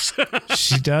skills.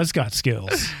 She does got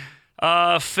skills.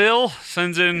 Phil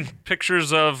sends in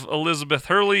pictures of Elizabeth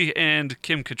Hurley and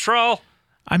Kim Cattrall.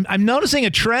 I'm noticing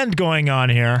a trend going on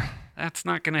here. That's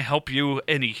not going to help you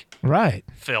any. Right.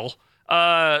 Phil.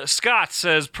 Scott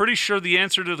says, pretty sure the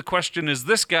answer to the question is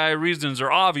this guy. Reasons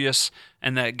are obvious,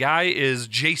 and that guy is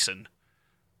Jason.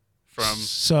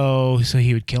 So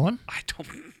he would kill him?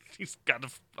 He's got a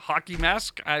hockey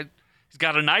mask. He's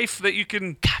got a knife that you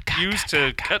can use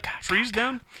to cut trees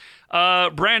down.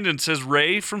 Brandon says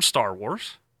Rey from Star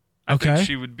Wars. I think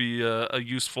she would be a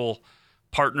useful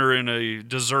partner in a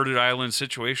deserted island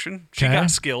situation. She got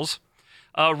skills.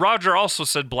 Roger also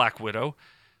said Black Widow.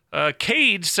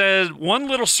 Cade said one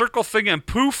little circle thing and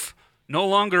poof, no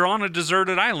longer on a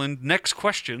deserted island. Next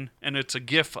question, and it's a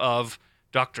gif of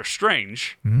Doctor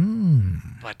Strange.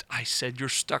 But I said you're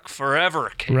stuck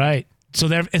forever, Cade. Right. So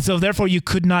therefore you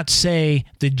could not say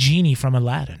the genie from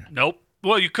Aladdin. Nope.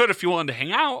 Well, you could if you wanted to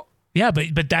hang out. Yeah,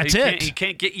 but that's it. He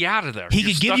can't get you out of there. He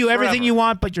could give you everything you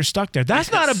want, but you're stuck there.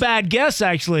 That's not a bad guess,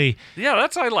 actually. Yeah,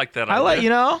 I like that idea. I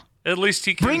like, At least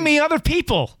he can... Bring me other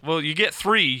people. Well, you get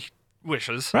 3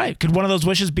 wishes. Right. Could one of those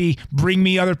wishes be bring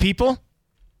me other people?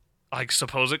 I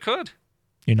suppose it could.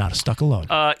 You're not stuck alone.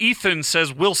 Ethan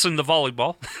says Wilson the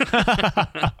volleyball.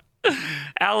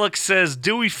 Alex says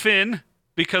Dewey Finn,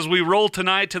 because we roll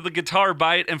tonight to the guitar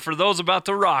bite, and for those about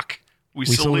to rock, we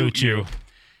salute you.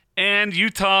 And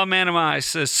Utah Manamai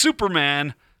says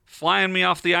Superman, flying me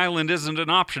off the island isn't an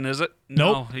option, is it?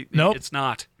 Nope. No, it's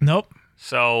not. Nope.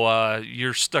 So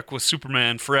you're stuck with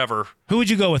Superman forever. Who would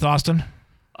you go with, Austin?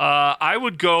 I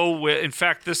would go with, in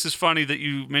fact, this is funny that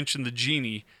you mentioned the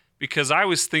genie, because I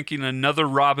was thinking another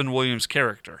Robin Williams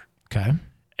character. Okay.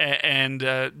 And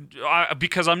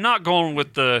because I'm not going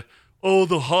with the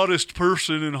hottest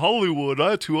person in Hollywood,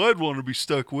 that's who I'd want to be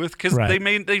stuck with, because they're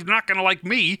not going to like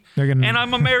me, and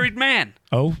I'm a married man.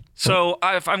 So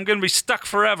if I'm going to be stuck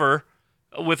forever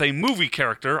with a movie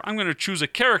character, I'm going to choose a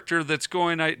character that's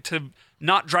going to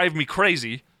not drive me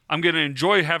crazy. I'm going to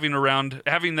enjoy having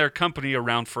their company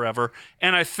around forever,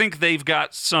 and I think they've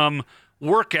got some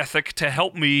work ethic to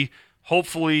help me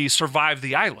hopefully survive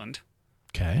the island.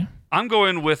 Okay. I'm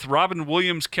going with Robin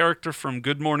Williams' character from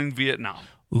Good Morning Vietnam.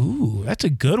 Ooh, that's a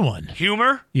good one.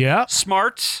 Humor. Yeah.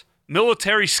 Smarts.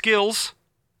 military skills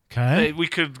Okay. that we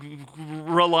could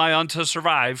rely on to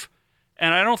survive,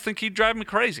 and I don't think he'd drive me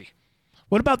crazy.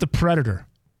 What about the Predator?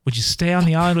 Would you stay on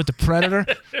the island with the Predator?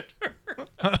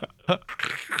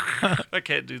 I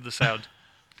can't do the sound.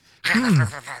 I How does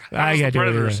gotta the do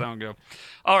Predator it. sound go?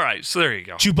 All right, so there you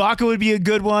go. Chewbacca would be a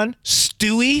good one.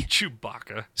 Stewie?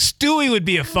 Chewbacca. Stewie would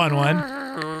be a fun one.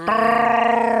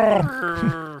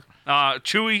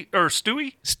 Stewie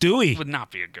Stewie. would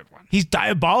not be a good one. He's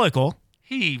diabolical.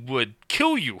 He would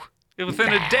kill you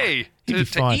within a day He'd be to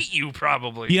fun. eat you,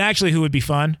 probably. You know, actually, who would be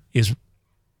fun is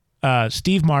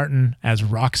Steve Martin as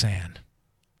Roxanne.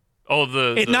 Oh,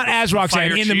 Not as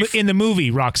Roxanne, fire in chief? the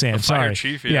movie Roxanne. The fire sorry.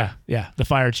 chief, yeah. Yeah, the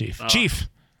fire chief. Chief.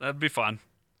 That'd be fun.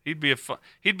 He'd be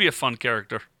a fun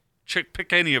character.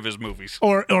 Pick any of his movies.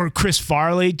 Or Chris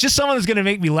Farley. Just someone that's going to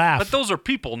make me laugh. But those are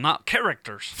people, not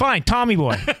characters. Fine, Tommy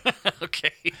Boy.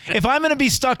 Okay. If I'm going to be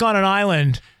stuck on an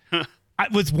island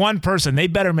with one person, they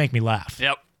better make me laugh.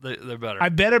 Yep, they're better. I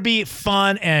better be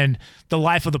fun and the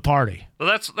life of the party.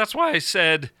 Well, that's why I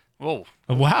said, whoa.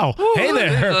 Wow. Hey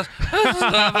there.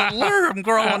 I'm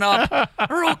growing up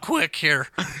real quick here.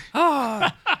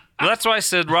 That's why I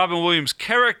said Robin Williams'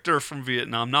 character from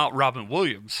Vietnam, not Robin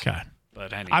Williams. God.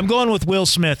 But anyway. I'm going with Will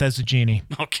Smith as the genie.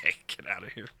 Okay, get out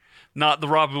of here. Not the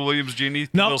Robin Williams genie,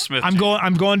 No, Will Smith I'm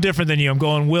genie. going different than you. I'm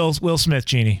going Will Smith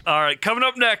genie. All right, coming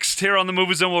up next here on the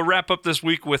Movie Zone, we'll wrap up this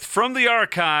week with From the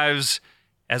Archives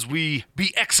as we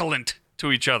be excellent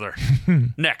to each other.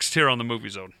 Next here on the Movie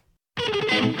Zone.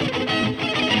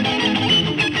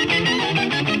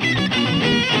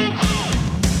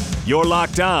 You're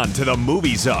locked on to the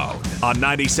Movie Zone on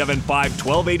 97.5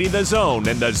 1280 The Zone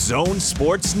and the Zone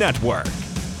Sports Network.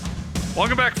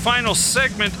 Welcome back. Final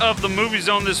segment of the Movie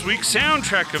Zone this week.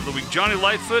 Soundtrack of the week. Jonni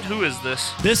Lightfoot, who is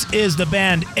this? This is the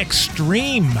band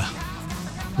Extreme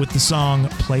with the song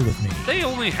Play With Me. They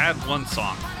only had one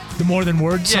song. The More Than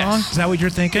Words Yes. song? Is that what you're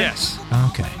thinking? Yes.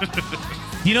 Okay.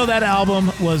 You know that album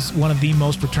was one of the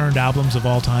most returned albums of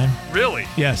all time? Really?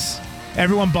 Yes.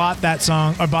 Everyone bought that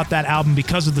song or bought that album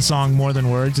because of the song More Than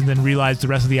Words and then realized the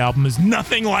rest of the album is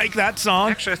nothing like that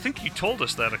song. Actually, I think you told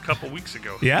us that a couple weeks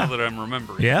ago. Yeah. Now that I'm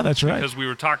remembering. Yeah, that's right. Because we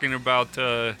were talking about,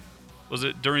 was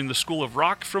it during the School of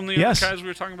Rock from the Yes. Archives we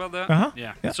were talking about that? Uh-huh.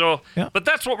 Yeah. Yeah. So, Yeah. but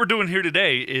that's what we're doing here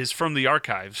today is From the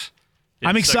Archives. in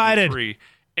I'm segment excited. 3.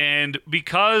 And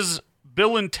because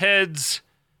Bill and Ted's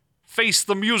Face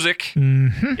the Music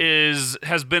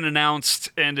has been announced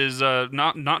and is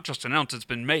not just announced, it's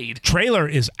been made. Trailer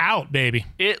is out, baby.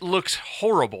 It looks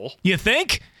horrible, You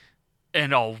think?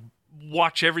 and I'll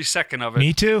watch every second of it.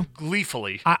 Me too.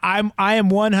 Gleefully. I am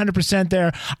 100%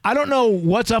 there. I don't know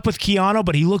what's up with Keanu,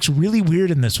 but he looks really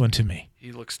weird in this one to me.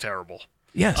 He looks terrible.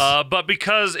 Yes. But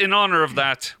because in honor of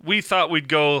that, we thought we'd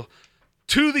go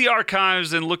to the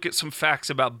archives and look at some facts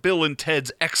about Bill and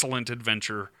Ted's Excellent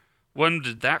Adventure. When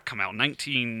did that come out?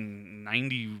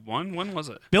 1991? When was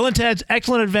it? Bill and Ted's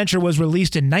Excellent Adventure was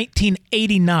released in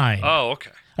 1989. Oh,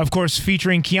 okay. Of course,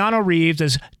 featuring Keanu Reeves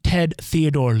as Ted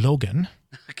Theodore Logan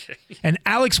Okay. and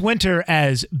Alex Winter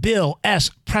as Bill S.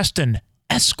 Preston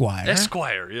Esquire.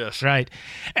 Esquire, yes. Right.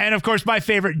 And of course, my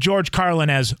favorite, George Carlin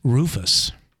as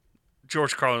Rufus.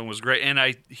 George Carlin was great. And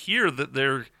I hear that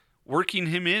they're working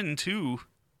him into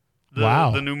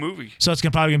Wow. the new movie. So it's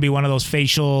probably going to be one of those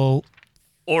facial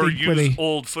Or Think where use they-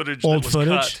 old footage old that was footage.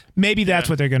 cut. Maybe that's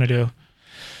what they're going to do.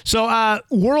 So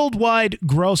worldwide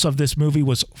gross of this movie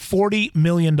was $40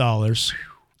 million,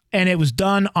 and it was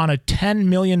done on a $10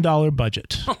 million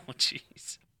budget. Oh,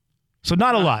 jeez. So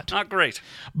not a lot. Not great.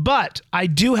 But I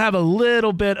do have a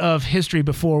little bit of history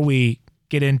before we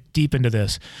get in deep into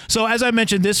this. So as I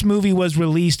mentioned, this movie was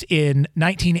released in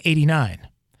 1989.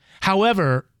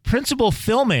 However, principal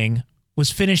filming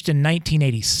was finished in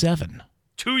 1987.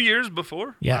 2 years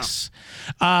before? Yes.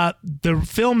 The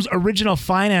film's original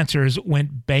financiers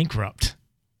went bankrupt.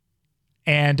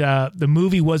 And the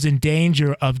movie was in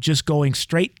danger of just going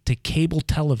straight to cable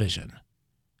television,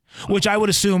 which I would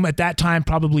assume at that time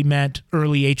probably meant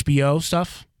early HBO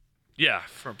stuff. Yeah,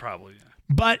 probably. Yeah.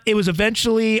 But it was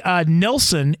eventually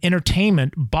Nelson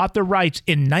Entertainment bought the rights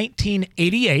in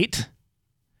 1988,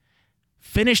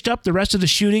 finished up the rest of the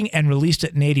shooting, and released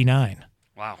it in 89.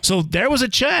 Wow. So there was a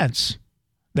chance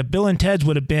that Bill and Ted's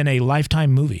would have been a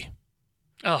Lifetime movie.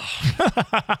 Oh.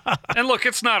 And look,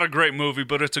 it's not a great movie,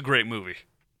 but it's a great movie.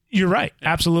 You're right.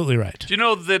 Absolutely right. Do you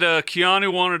know that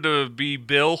Keanu wanted to be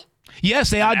Bill? Yes,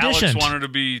 they and auditioned. Alex wanted to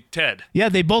be Ted. Yeah,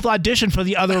 they both auditioned for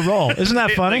the other role. Isn't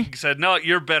that funny? He said, no,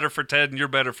 you're better for Ted and you're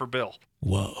better for Bill.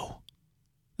 Whoa.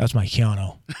 That's my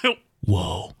Keanu.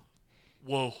 Whoa.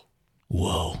 Whoa.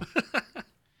 Whoa.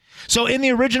 So in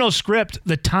the original script,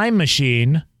 the time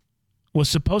machine was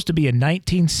supposed to be a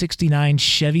 1969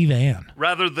 Chevy van.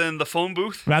 Rather than the phone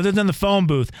booth? Rather than the phone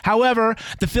booth. However,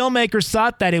 the filmmakers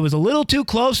thought that it was a little too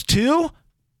close to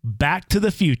Back to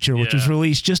the Future, which was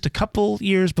released just a couple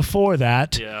years before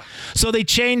that. Yeah. So they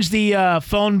changed the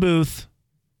phone booth,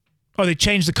 or they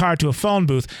changed the car to a phone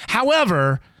booth.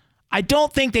 However, I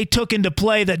don't think they took into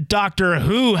play that Doctor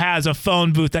Who has a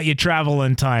phone booth that you travel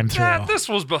in time through. Yeah, this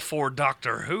was before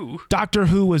Doctor Who. Doctor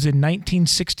Who was in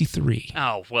 1963.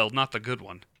 Oh, well, not the good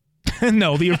one.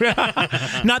 No,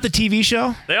 not the TV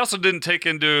show. They also didn't take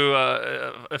into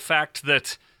a fact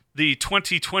that the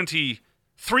 2020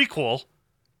 threequel,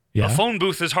 a phone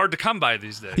booth is hard to come by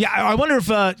these days. Yeah, I wonder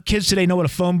if kids today know what a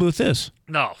phone booth is.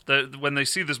 No, when they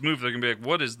see this movie, they're going to be like,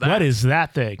 what is that? What is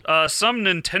that thing? Some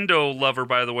Nintendo lover,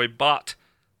 by the way, bought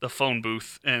the phone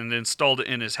booth and installed it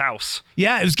in his house.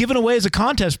 Yeah, it was given away as a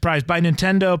contest prize by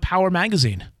Nintendo Power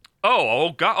Magazine.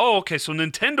 Okay. So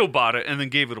Nintendo bought it and then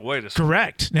gave it away to someone.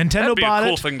 Correct. Nintendo That'd be bought a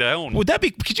cool it. thing to own.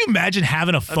 Could you imagine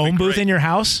having a phone booth in your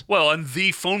house? Well, and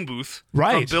the phone booth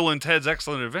right. from Bill and Ted's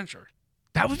Excellent Adventure.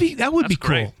 That would be cool.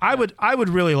 Great. I would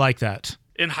really like that.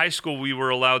 In high school, we were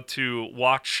allowed to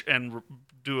watch and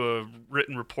do a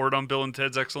written report on Bill and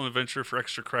Ted's Excellent Adventure for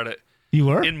extra credit. You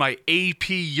were? In my AP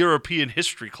European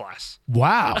history class.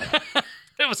 Wow.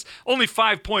 It was only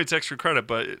 5 points extra credit,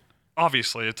 but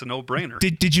obviously it's a no-brainer.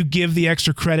 Did you give the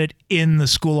extra credit in the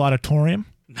school auditorium?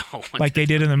 No. Like they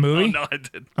did in the movie? No, I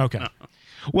didn't. Okay. No.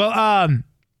 Well,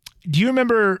 do you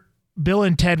remember Bill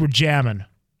and Ted were jamming,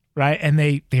 right? And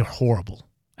they were horrible.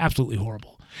 Absolutely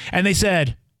horrible. And they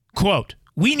said, quote,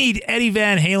 "We need Eddie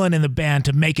Van Halen in the band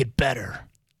to make it better."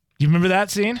 Do you remember that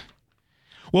scene?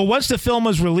 Well, once the film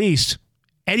was released,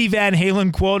 Eddie Van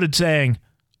Halen quoted saying,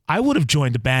 "I would have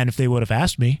joined the band if they would have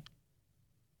asked me."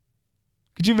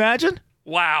 Could you imagine?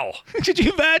 Wow. Could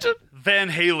you imagine? Van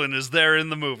Halen is there in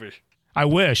the movie. I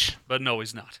wish. But no,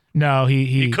 he's not. No,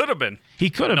 he could have been. He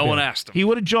could have been. No one asked him. He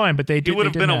would have joined, but they didn't. He would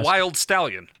have been a ask. wild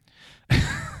stallion.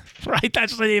 Right,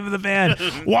 that's the name of the band.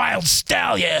 Wild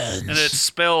Stallions. And it's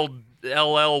spelled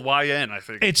LLYN, I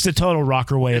think. It's the total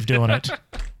rocker way of doing it.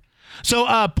 So,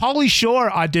 Pauly Shore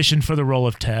auditioned for the role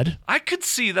of Ted. I could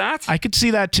see that. I could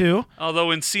see that too. Although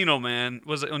Encino Man,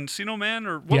 was it Encino Man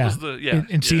or what was the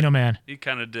Encino Man. He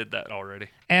kind of did that already.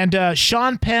 And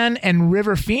Sean Penn and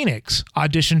River Phoenix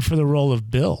auditioned for the role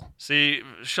of Bill. See,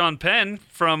 Sean Penn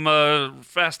from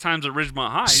Fast Times at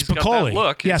Ridgemont High. He's got that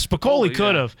look. Yeah, Spicoli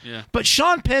could have. Yeah. But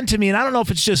Sean Penn, to me, and I don't know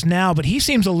if it's just now, but he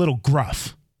seems a little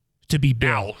gruff to be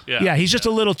Bill. Now, yeah. He's just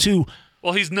a little too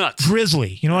he's nuts.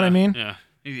 Grizzly. You know what I mean? Yeah.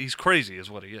 He's crazy is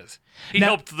what he is. He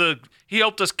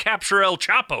helped us capture El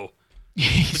Chapo.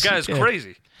 The guy's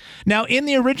crazy. Now, in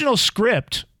the original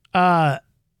script,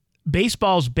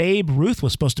 baseball's Babe Ruth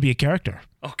was supposed to be a character.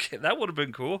 Okay, that would have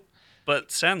been cool.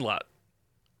 But Sandlot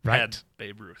had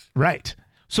Babe Ruth. Right.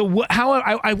 So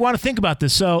I want to think about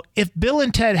this. So if Bill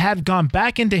and Ted had gone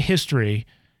back into history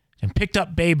and picked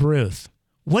up Babe Ruth,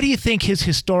 what do you think his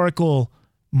historical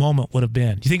moment would have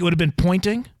been? Do you think it would have been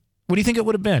pointing? What do you think it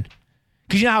would have been?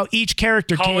 Because you know how each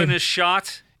character calling his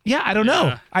shot. Yeah, I don't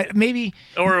know. Maybe,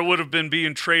 or it would have been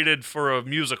being traded for a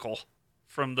musical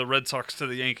from the Red Sox to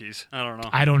the Yankees. I don't know.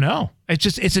 I don't know.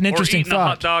 It's an interesting thought. Or eating a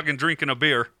hot dog and drinking a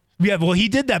beer. Yeah, well, he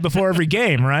did that before every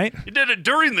game, right? He did it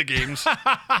during the games.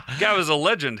 Guy was a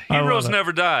legend. Heroes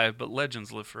never die, but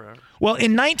legends live forever. Well,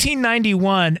 in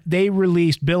 1991, they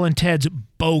released Bill and Ted's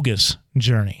Bogus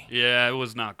Journey. Yeah, it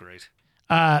was not great.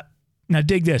 Now,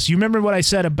 dig this. You remember what I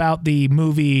said about the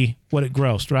movie, what it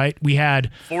grossed, right? We had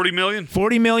 $40 million?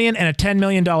 $40 million and a $10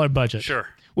 million budget. Sure.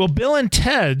 Well, Bill and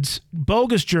Ted's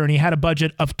Bogus Journey had a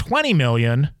budget of $20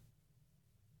 million,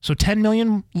 so $10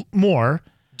 million more.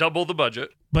 Double the budget.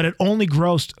 But it only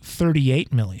grossed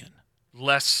 $38 million.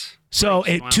 Less. So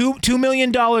 $2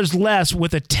 million less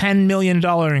with a $10 million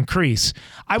increase.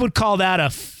 I would call that a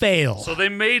fail. So they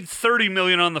made $30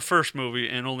 million on the first movie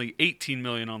and only $18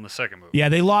 million on the second movie. Yeah,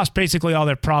 they lost basically all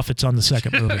their profits on the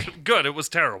second movie. Good. It was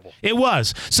terrible. It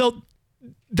was. So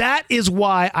that is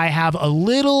why I have a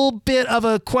little bit of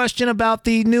a question about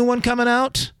the new one coming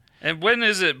out. And when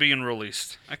is it being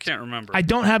released? I can't remember. I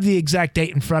don't have the exact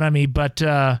date in front of me, but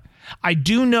I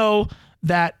do know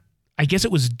that I guess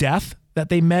it was Death that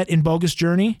they met in Bogus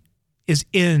Journey is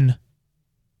in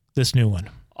this new one.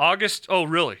 August? Oh,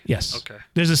 really? Yes. Okay.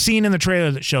 There's a scene in the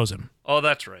trailer that shows him. Oh,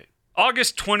 that's right.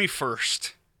 August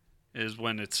 21st is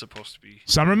when it's supposed to be.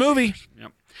 Summer movie.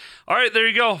 Yep. All right, there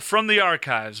you go. From the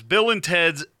archives, Bill and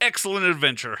Ted's Excellent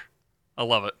Adventure. I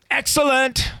love it.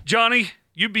 Excellent. Jonni,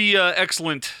 you be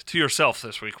excellent to yourself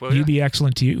this week, will you? You be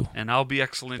excellent to you. And I'll be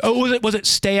excellent. Oh, was it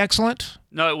stay excellent?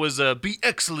 No, it was be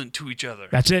excellent to each other.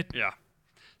 That's it? Yeah.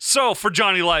 So, for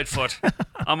Jonni Lightfoot,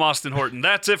 I'm Austin Horton.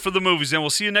 That's it for the movies, and we'll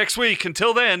see you next week.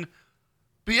 Until then,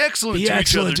 be excellent Be to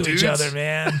excellent each other, to dudes. each other,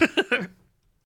 man.